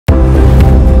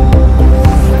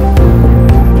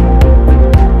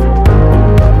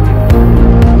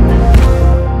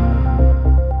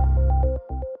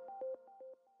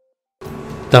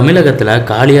தமிழகத்தில்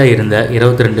காலியாக இருந்த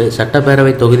 22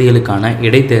 சட்டப்பேரவை தொகுதிகளுக்கான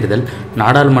இடைத்தேர்தல்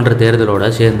நாடாளுமன்ற தேர்தலோடு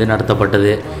சேர்ந்து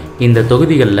நடத்தப்பட்டது. இந்த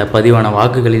தொகுதிகளில் பதிவான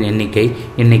வாக்குகளின் எண்ணிக்கை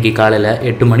இன்னைக்கு காலையில்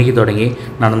 8 மணிக்கு தொடங்கி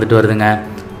நடந்துட்டு வருதுங்க.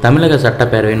 தமிழக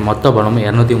சட்டப்பேரவையின் மொத்த பலம்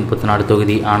 234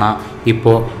 தொகுதி. ஆனால்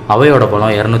இப்போது அவையோட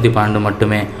பலம் 212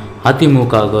 மட்டுமே.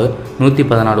 அதிமுகவுக்கு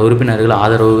 114 உறுப்பினர்கள்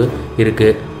ஆதரவு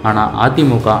இருக்குது. ஆனால்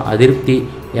அதிமுக அதிருப்தி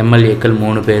எம்எல்ஏக்கள்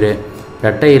 3 பேர்.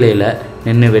 இரட்டை இலையில்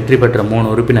நின்று வெற்றி பெற்ற 3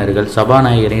 உறுப்பினர்கள்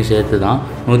சபாநாயகரையும் சேர்த்து தான்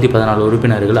 114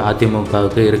 உறுப்பினர்கள்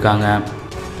அதிமுகவுக்கு இருக்காங்க.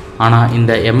 ஆனால்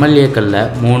இந்த எம்எல்ஏக்களில்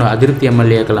 3 அதிருப்தி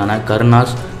எம்எல்ஏக்களான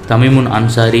கருணாஸ், தமிமுன்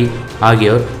அன்சாரி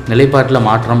ஆகியோர் நிலைப்பாட்டில்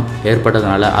மாற்றம்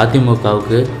ஏற்பட்டதுனால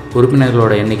அதிமுகவுக்கு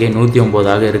உறுப்பினர்களோட எண்ணிக்கை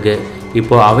 109ஆக இருக்குது.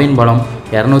 இப்போது அவையின் பலம்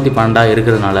 212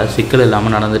 இருக்கிறதுனால சிக்கல்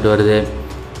இல்லாமல் நடந்துட்டு வருது.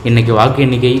 இன்றைக்கி வாக்கு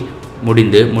எண்ணிக்கை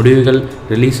முடிந்து முடிவுகள்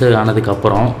ரிலீஸ்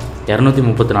ஆனதுக்கப்புறம்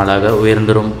 234ஆக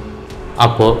உயர்ந்துடும்.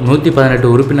 அப்போது 118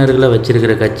 உறுப்பினர்களை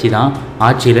வச்சிருக்கிற கட்சி தான்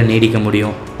ஆட்சியில் நீடிக்க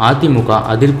முடியும். அதிமுக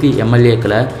அதிருப்தி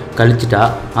எம்எல்ஏக்களை கழிச்சிட்டா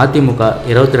அதிமுக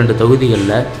 22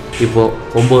 தொகுதிகளில் இப்போது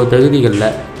 9 தொகுதிகளில்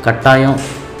கட்டாயம்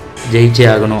ஜெயிச்சே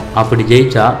ஆகணும். அப்படி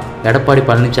ஜெயிச்சா எடப்பாடி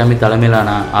பழனிசாமி தலைமையிலான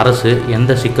அரசு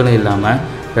எந்த சிக்கலும் இல்லாமல்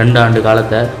 2 ஆண்டு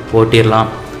காலத்தை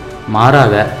ஓட்டிடலாம்.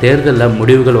 மாறாக தேர்தலில்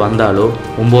முடிவுகள் வந்தாலோ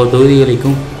 9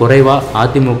 தொகுதிகளுக்கும் குறைவாக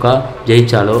அதிமுக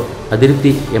ஜெயிச்சாலோ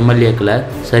அதிருப்தி எம்எல்ஏக்களை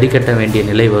சரி கட்ட வேண்டிய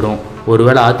நிலை வரும்.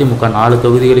 ஒருவேளை அதிமுக 4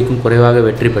 தொகுதிகளுக்கும் குறைவாக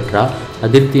வெற்றி பெற்றால்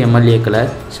அதிருப்தி எம்எல்ஏக்களை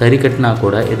சரி கட்டினா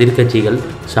கூட எதிர்க்கட்சிகள்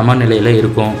சமநிலையில்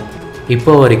இருக்கும்.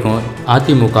 இப்போ வரைக்கும்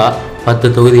அதிமுக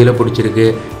 10 தொகுதிகளை பிடிச்சிருக்கு.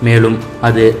 மேலும்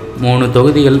அது 3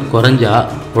 தொகுதிகள் குறைஞ்சா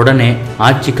உடனே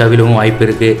ஆட்சி கவிழவும் வாய்ப்பு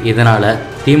இருக்குது. இதனால்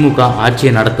திமுக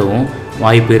ஆட்சியை நடத்தவும்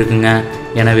வாய்ப்பு இருக்குங்க.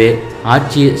 எனவே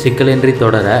ஆட்சி சிக்கலின்றி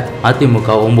தொடர அதிமுக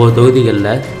 9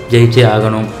 தொகுதிகளில் ஜெயிச்சே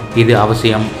ஆகணும். இது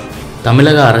அவசியம்.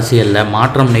 தமிழக அரசியலில்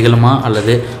மாற்றம் நிகழுமா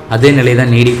அல்லது அதே நிலை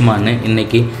தான் நீடிக்குமான்னு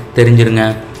இன்றைக்கி தெரிஞ்சிருங்க.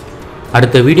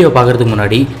 அடுத்த வீடியோ பார்க்குறதுக்கு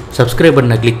முன்னாடி சப்ஸ்கிரைப்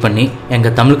பட்டனை கிளிக் பண்ணி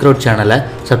எங்கள் தமிழ் க்ரௌட் சேனலை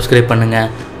சப்ஸ்கிரைப் பண்ணுங்கள்.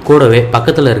 கூடவே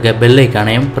பக்கத்தில் இருக்க பெல்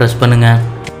ஐக்கானையும் ப்ரெஸ் பண்ணுங்கள்.